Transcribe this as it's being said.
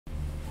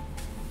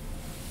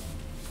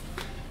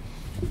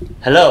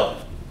Hello,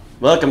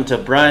 welcome to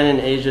Brian and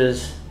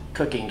Asia's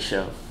cooking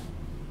show,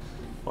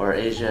 or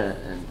Asia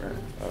and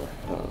Brian. I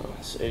don't know.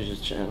 It's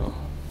Asia's channel.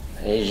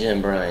 Asia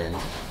and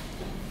Brian's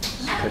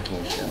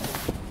cooking show.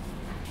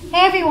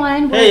 Hey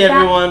everyone! Hey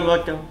everyone,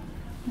 welcome.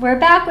 We're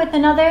back with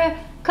another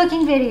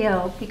cooking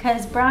video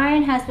because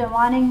Brian has been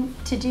wanting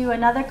to do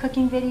another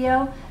cooking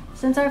video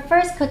since our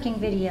first cooking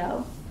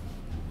video.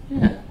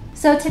 Yeah.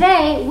 So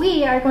today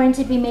we are going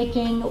to be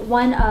making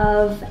one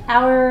of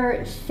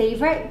our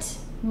favorite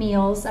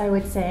meals, I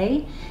would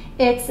say.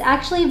 It's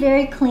actually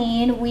very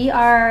clean. We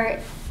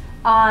are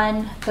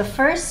on the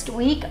first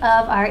week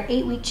of our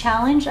 8-week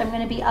challenge. I'm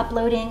going to be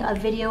uploading a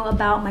video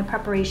about my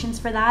preparations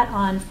for that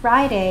on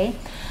Friday.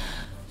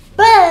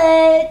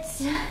 But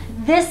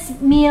this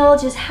meal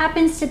just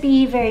happens to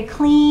be very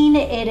clean.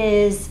 It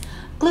is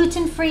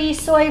gluten-free,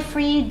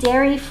 soy-free,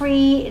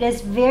 dairy-free. It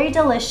is very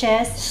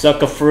delicious.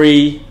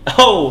 Sucker-free.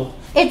 Oh!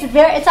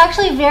 It's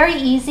actually very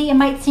easy. It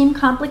might seem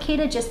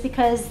complicated just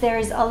because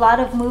there's a lot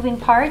of moving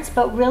parts,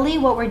 but really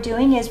what we're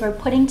doing is we're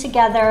putting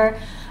together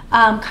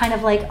kind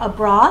of like a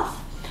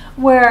broth.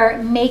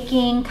 We're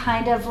making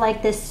kind of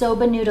like this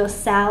soba noodle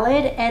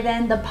salad and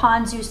then the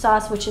ponzu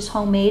sauce, which is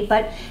homemade,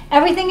 but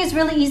everything is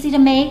really easy to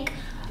make.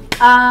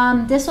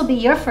 This will be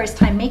your first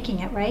time making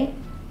it, right?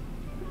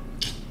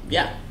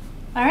 Yeah.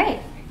 All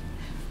right,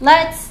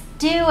 let's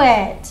do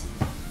it.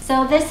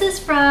 So this is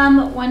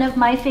from one of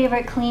my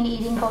favorite clean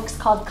eating books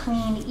called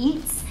Clean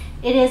Eats.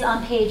 It is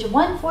on page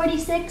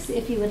 146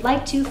 if you would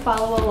like to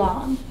follow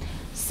along.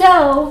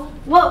 So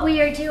what we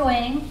are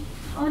doing,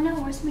 oh no,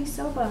 where's my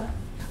soba?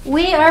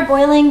 We are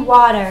boiling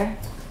water.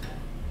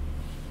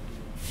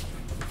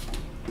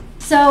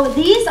 So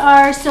these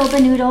are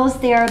soba noodles.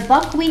 They are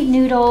buckwheat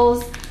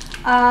noodles,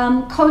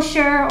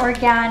 kosher,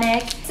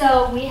 organic.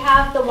 So we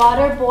have the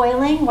water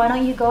boiling. Why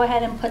don't you go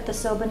ahead and put the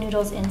soba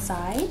noodles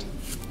inside?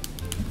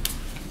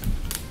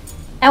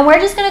 And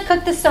we're just gonna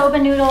cook the soba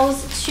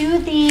noodles to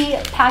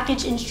the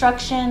package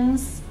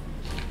instructions,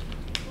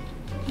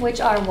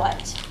 which are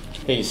what?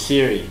 Hey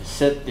Siri,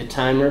 set the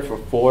timer for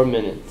 4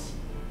 minutes.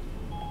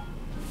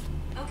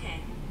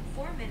 Okay,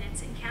 4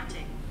 minutes and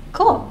counting.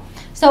 Cool.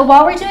 So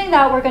while we're doing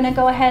that, we're gonna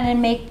go ahead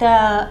and make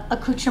the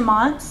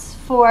accoutrements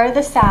for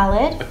the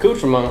salad.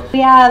 Accoutrement. We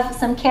have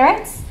some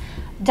carrots,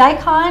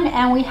 daikon,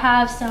 and we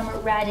have some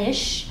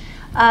radish.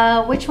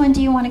 Which one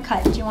do you want to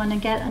cut? Do you want to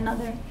get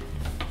another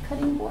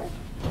cutting board?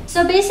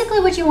 So basically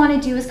what you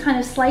want to do is kind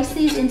of slice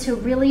these into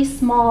really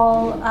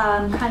small,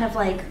 kind of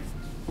like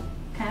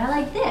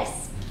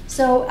this.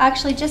 So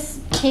actually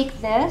just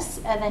take this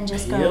and then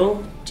just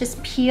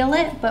just peel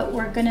it, but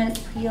we're gonna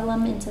peel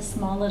them into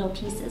small little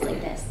pieces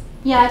like this.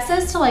 Yeah, it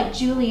says to like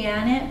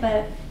julienne it,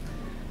 but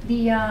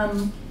the,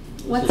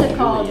 what's it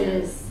called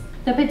is,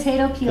 the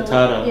potato peel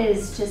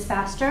is just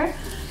faster.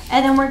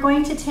 And then we're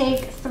going to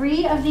take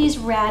 3 of these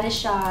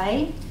radish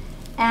and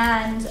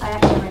I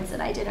have to rinse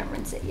it. I didn't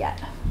rinse it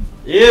yet.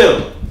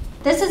 Ew!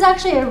 This is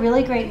actually a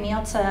really great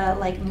meal to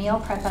like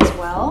meal prep as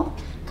well,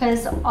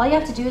 because all you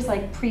have to do is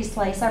like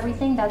pre-slice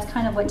everything. That's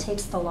kind of what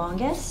takes the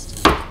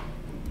longest.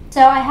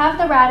 So I have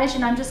the radish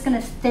and I'm just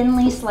gonna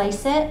thinly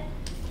slice it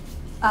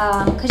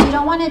because you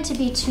don't want it to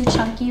be too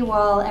chunky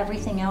while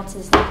everything else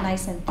is like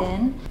nice and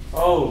thin.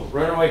 Oh,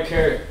 runaway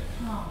carrot.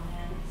 Oh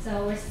man,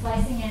 so we're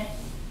slicing it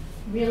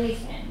really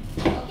thin,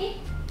 okay?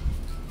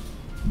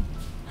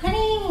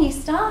 Honey,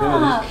 stop!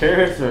 Yeah, these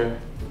carrots are...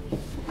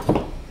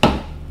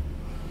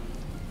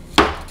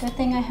 Good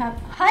thing I have...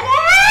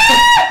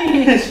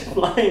 Honey! It's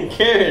flying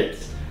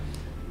carrots.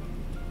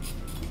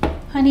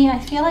 Honey, I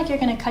feel like you're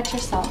gonna cut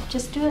yourself.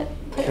 Just do it.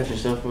 Cut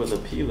yourself with a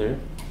peeler.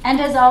 And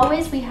as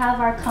always, we have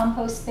our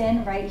compost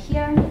bin right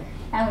here,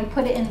 and we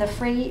put it in the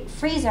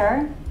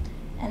freezer,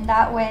 and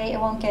that way it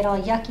won't get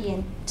all yucky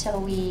until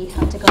we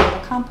have to go to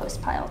the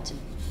compost pile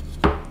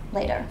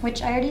later,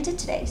 which I already did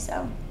today,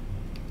 so.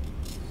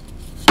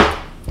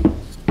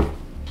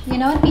 You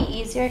know, it'd be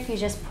easier if you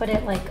just put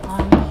it like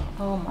on,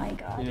 oh my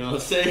God. You know what I'm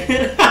saying?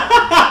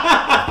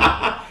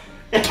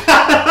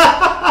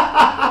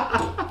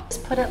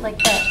 Just put it like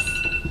this.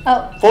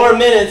 Oh. 4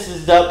 minutes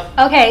is up.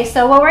 Okay,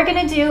 so what we're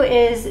gonna do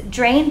is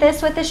drain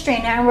this with the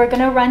strainer and we're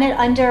gonna run it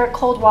under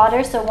cold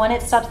water. So 1,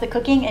 it stops the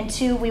cooking, and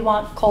 2, we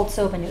want cold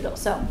soba noodles.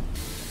 So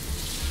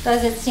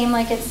does it seem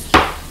like it's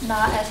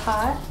not as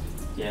hot?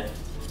 Yeah.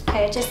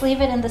 Okay, just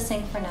leave it in the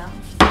sink for now.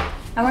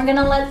 And we're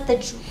gonna let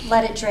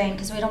it drain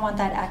because we don't want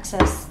that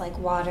excess like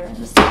water in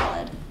the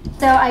salad.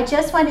 So I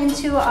just went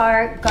into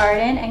our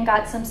garden and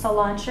got some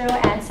cilantro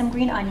and some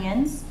green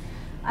onions.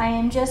 I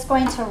am just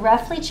going to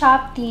roughly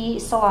chop the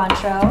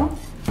cilantro,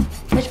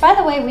 which by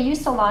the way, we use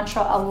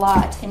cilantro a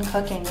lot in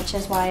cooking, which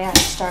is why I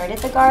started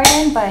the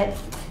garden, but it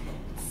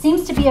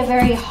seems to be a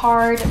very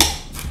hard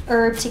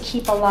herb to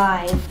keep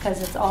alive because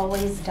it's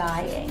always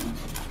dying.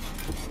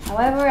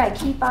 However, I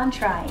keep on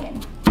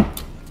trying.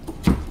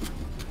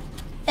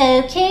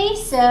 Okay,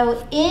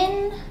 so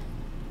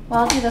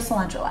well, I'll do the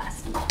cilantro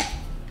last.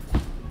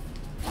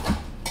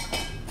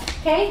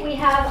 Okay, we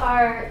have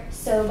our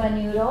soba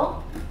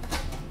noodle.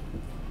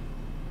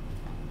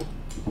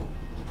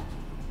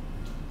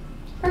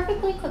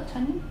 Perfectly cooked,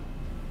 honey.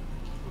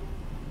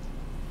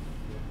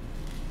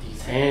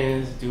 These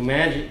hands do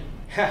magic.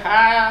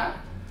 Ha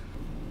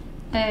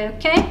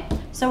Okay,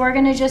 so we're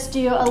gonna just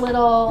do a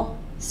little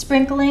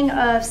sprinkling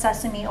of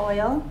sesame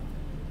oil.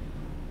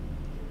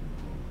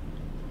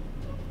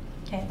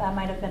 Okay, that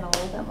might have been a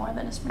little bit more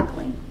than a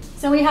sprinkling.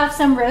 So we have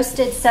some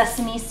roasted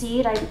sesame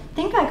seed. I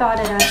think I got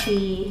it at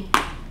the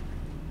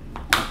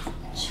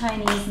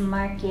Chinese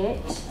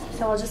market.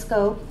 So I'll just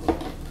go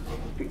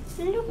bloop,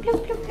 bloop,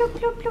 bloop, bloop,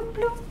 bloop, bloop,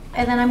 bloop.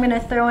 And then I'm gonna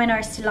throw in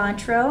our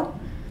cilantro.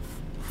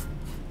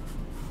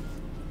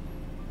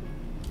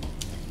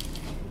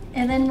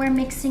 And then we're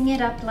mixing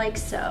it up like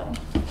so.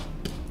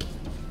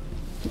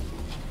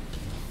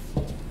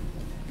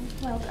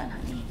 Well done,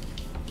 honey.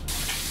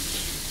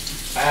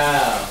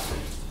 Wow.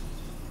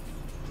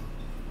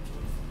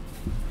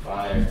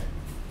 Fire.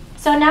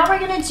 So now we're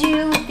gonna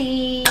do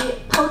the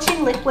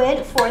poaching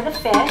liquid for the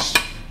fish.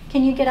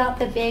 Can you get out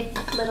the big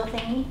little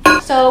thingy?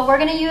 So we're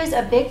gonna use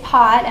a big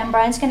pot and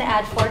Brian's gonna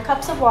add 4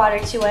 cups of water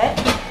to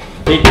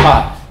it. Big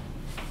pot.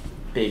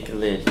 Big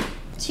lid.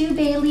 2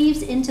 bay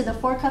leaves into the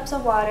 4 cups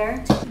of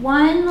water.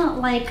 1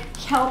 like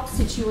kelp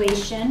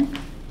situation.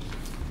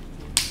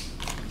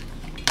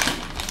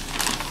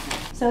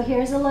 So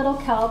here's a little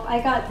kelp.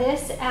 I got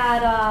this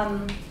at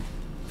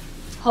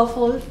Whole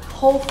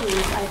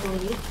Foods, I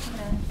believe. I'm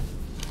gonna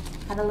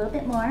add a little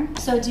bit more.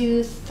 So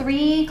do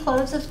 3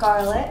 cloves of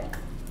garlic.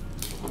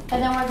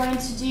 And then we're going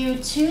to do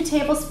 2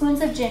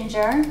 tablespoons of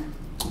ginger.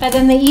 And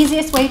then the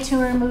easiest way to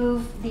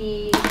remove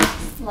the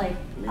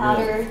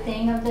outer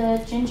thing of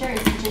the ginger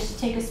is to just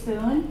take a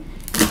spoon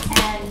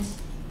and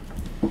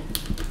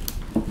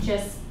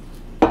just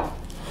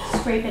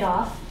scrape it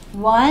off.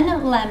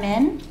 1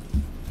 lemon.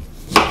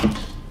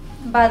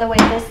 By the way,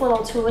 this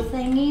little tool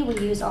thingy we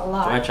use a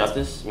lot. Can I chop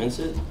this? Mince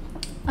it?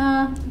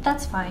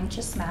 That's fine.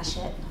 Just smash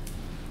it.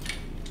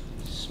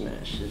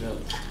 Smash it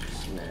up.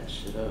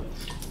 Smash it up.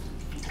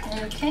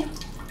 Okay.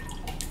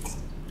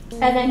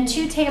 And then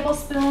 2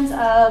 tablespoons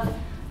of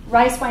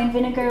rice wine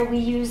vinegar. We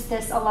use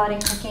this a lot in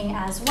cooking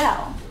as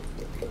well.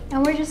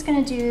 And we're just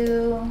gonna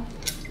do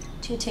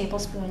 2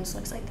 tablespoons,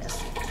 looks like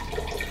this.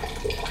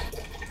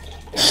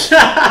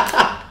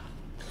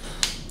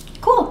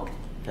 Cool.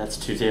 That's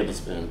 2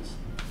 tablespoons.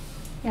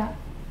 Yeah,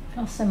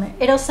 it'll simmer.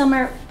 It'll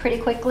simmer pretty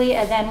quickly,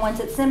 and then once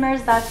it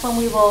simmers, that's when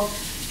we will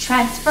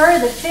transfer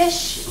the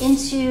fish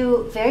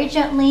very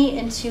gently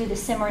into the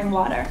simmering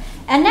water.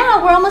 And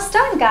now we're almost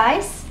done,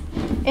 guys.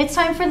 It's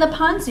time for the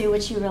ponzu,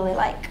 which you really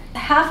like.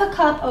 1/2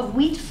 cup of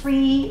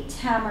wheat-free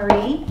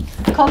tamari.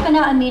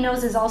 Coconut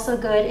aminos is also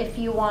good if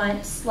you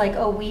want like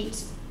a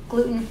wheat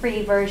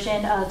gluten-free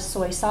version of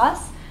soy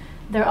sauce.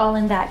 They're all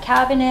in that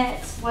cabinet.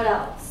 What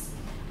else?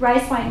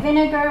 Rice wine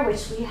vinegar,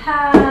 which we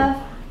have.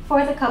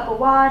 1/4 cup of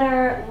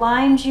water.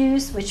 Lime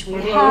juice, which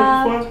we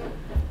have.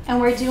 And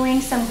we're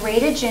doing some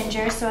grated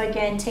ginger. So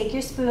again, take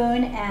your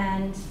spoon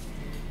and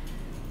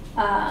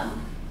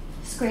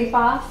scrape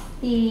off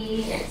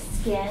the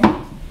skin.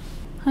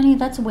 Honey,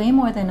 that's way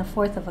more than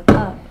 1/4 of a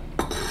cup.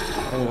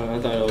 I don't know, I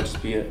thought it would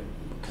just be it.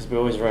 Because we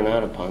always run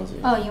out of ponzu.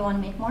 Oh, you want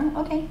to make more?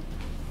 Okay.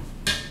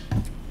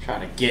 Try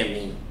to get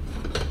me.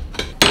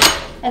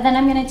 And then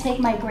I'm going to take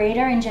my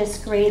grater and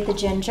just grate the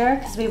ginger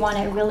because we want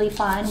it really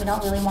fine. We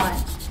don't really want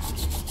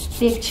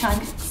big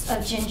chunks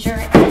of ginger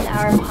in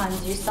our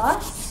ponzu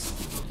sauce.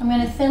 I'm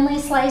going to thinly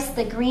slice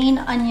the green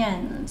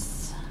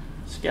onions.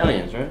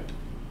 Scallions, right?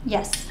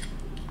 Yes,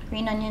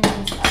 green onions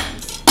and scallions.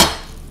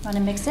 Want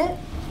to mix it?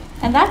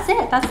 And that's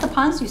it. That's the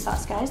ponzu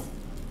sauce, guys.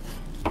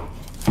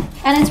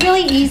 And it's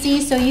really easy,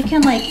 so you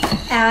can like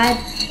add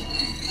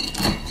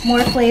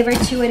more flavor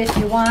to it if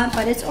you want,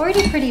 but it's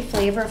already pretty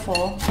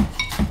flavorful.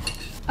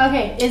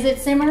 Okay, is it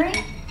simmering?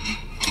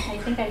 I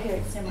think I hear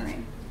it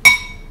simmering.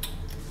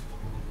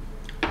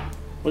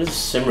 What does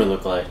simmer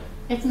look like?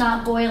 It's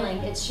not boiling,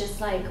 it's just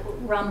like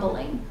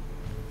rumbling.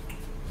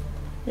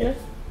 Yeah.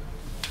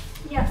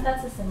 Yeah,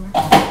 that's a simmer.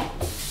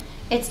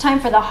 It's time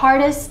for the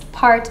hardest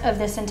part of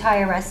this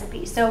entire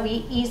recipe. So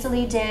we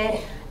easily did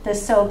the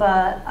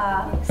soba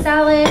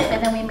salad,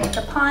 and then we made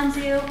the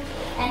ponzu.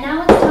 And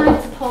now it's time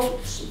to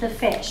poach the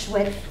fish,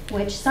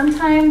 which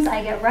sometimes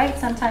I get right,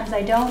 sometimes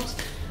I don't,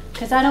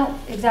 because I don't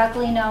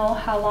exactly know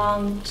how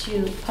long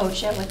to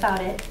poach it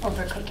without it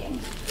overcooking.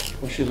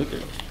 What should look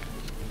at?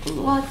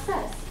 Ooh. Well, it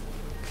says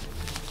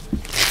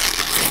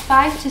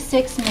 5 to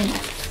 6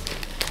 minutes.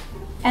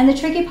 And the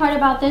tricky part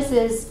about this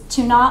is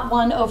to not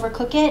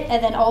overcook it,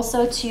 and then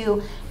also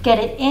to get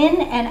it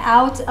in and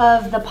out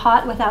of the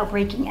pot without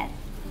breaking it.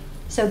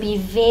 So be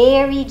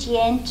very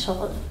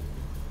gentle.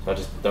 So I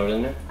just throw it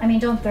in there? I mean,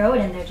 don't throw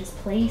it in there, just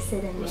place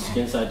it in With there.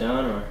 skin side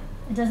down, or?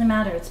 It doesn't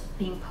matter, it's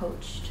being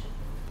poached.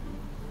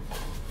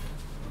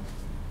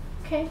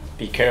 Okay.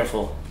 Be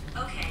careful.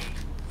 Okay,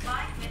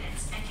 5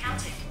 minutes and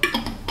counting.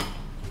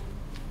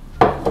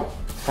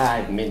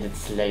 5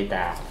 minutes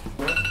later.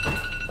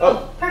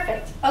 Oh,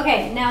 perfect.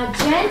 Okay, now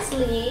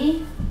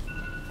gently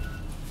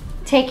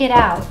take it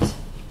out.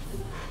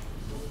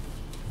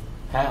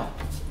 How?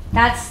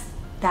 That's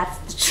the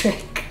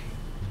trick.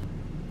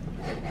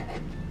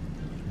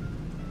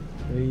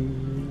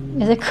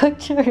 Is it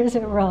cooked or is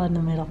it raw in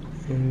the middle?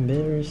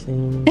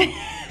 Embarrassing.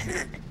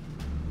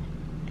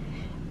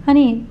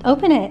 Honey,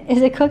 open it.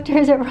 Is it cooked or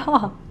is it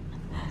raw?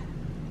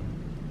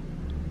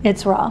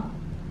 It's raw.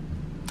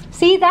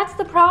 See, that's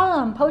the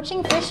problem.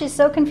 Poaching fish is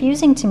so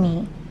confusing to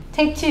me.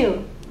 Take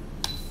 2.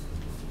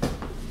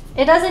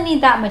 It doesn't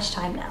need that much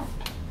time now.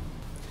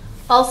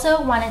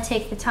 Also, want to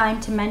take the time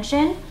to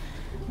mention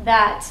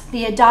that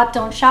the Adopt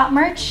Don't Shop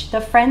merch, the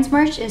Friends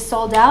merch, is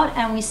sold out,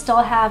 and we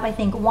still have, I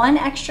think, 1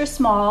 extra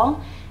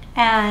small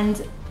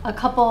and a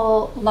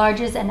couple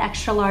larges and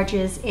extra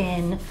larges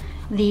in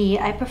the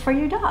I Prefer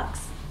Your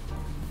Dogs.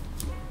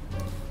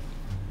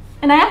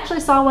 And I actually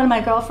saw one of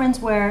my girlfriends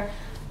wear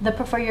the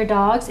Prefer Your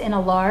Dogs in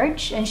a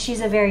large, and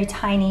she's a very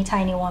tiny,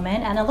 tiny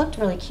woman, and it looked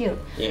really cute.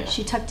 Yeah.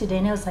 She tucked it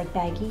in, it was like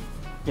baggy.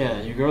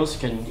 Yeah,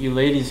 you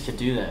ladies could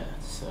do that,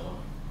 so.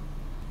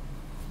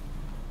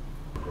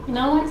 You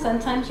know when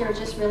sometimes you're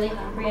just really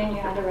hungry and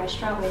you're at a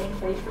restaurant waiting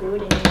for your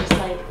food and you just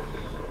like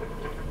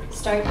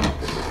start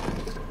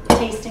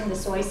tasting the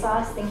soy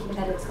sauce thinking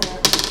that it's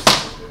gonna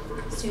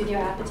soothe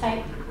your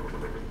appetite?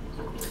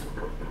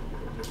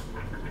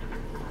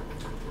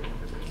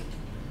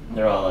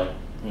 They're all like,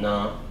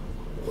 nah.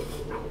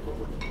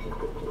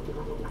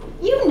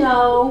 You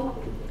know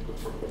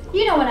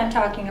what I'm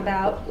talking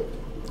about.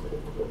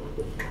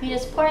 You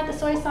just pour out the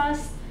soy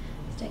sauce,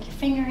 stick your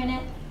finger in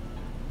it,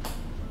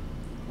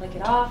 lick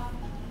it off.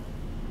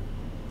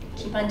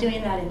 Keep on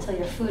doing that until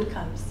your food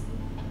comes.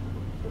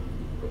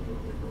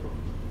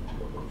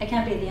 I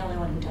can't be the only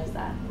one who does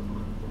that.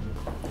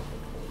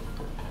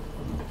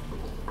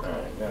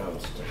 Alright, now I'm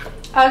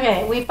stuck.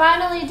 Okay, we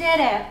finally did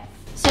it.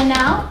 So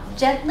now,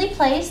 gently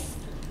place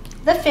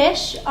the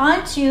fish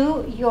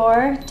onto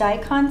your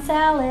daikon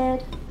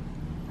salad.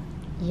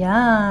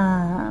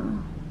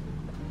 Yum.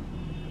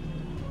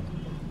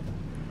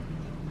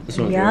 This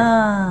one's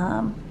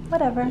Yum.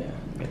 Whatever. Yeah,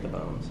 get the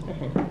bones.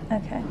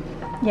 Okay.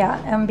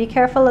 Yeah, and be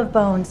careful of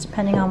bones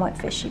depending on what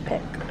fish you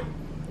pick.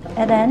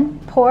 And then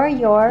pour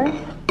your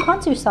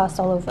ponzu sauce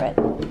all over it.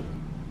 The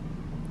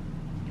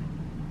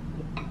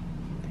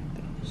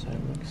other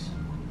side looks.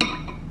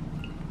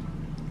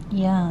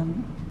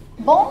 Yum.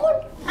 Bon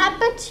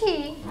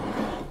appetit.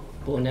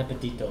 Buon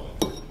appetito.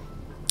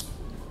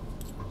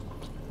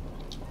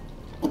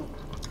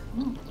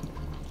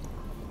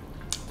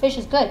 Fish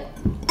is good.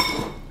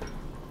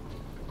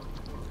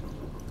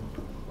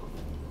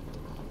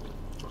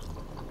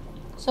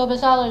 Soba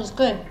salad is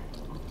good.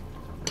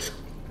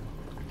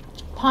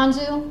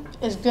 Ponzu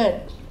is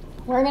good.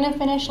 We're gonna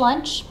finish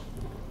lunch.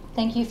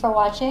 Thank you for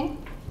watching.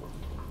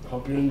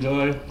 Hope you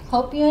enjoy.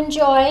 Hope you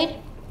enjoyed.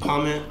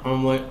 Comment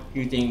on what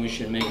you think we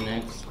should make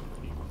next.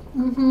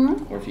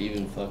 Mm-hmm. Or if you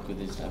even fuck with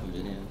these type of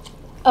videos.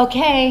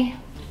 Okay.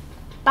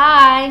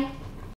 Bye.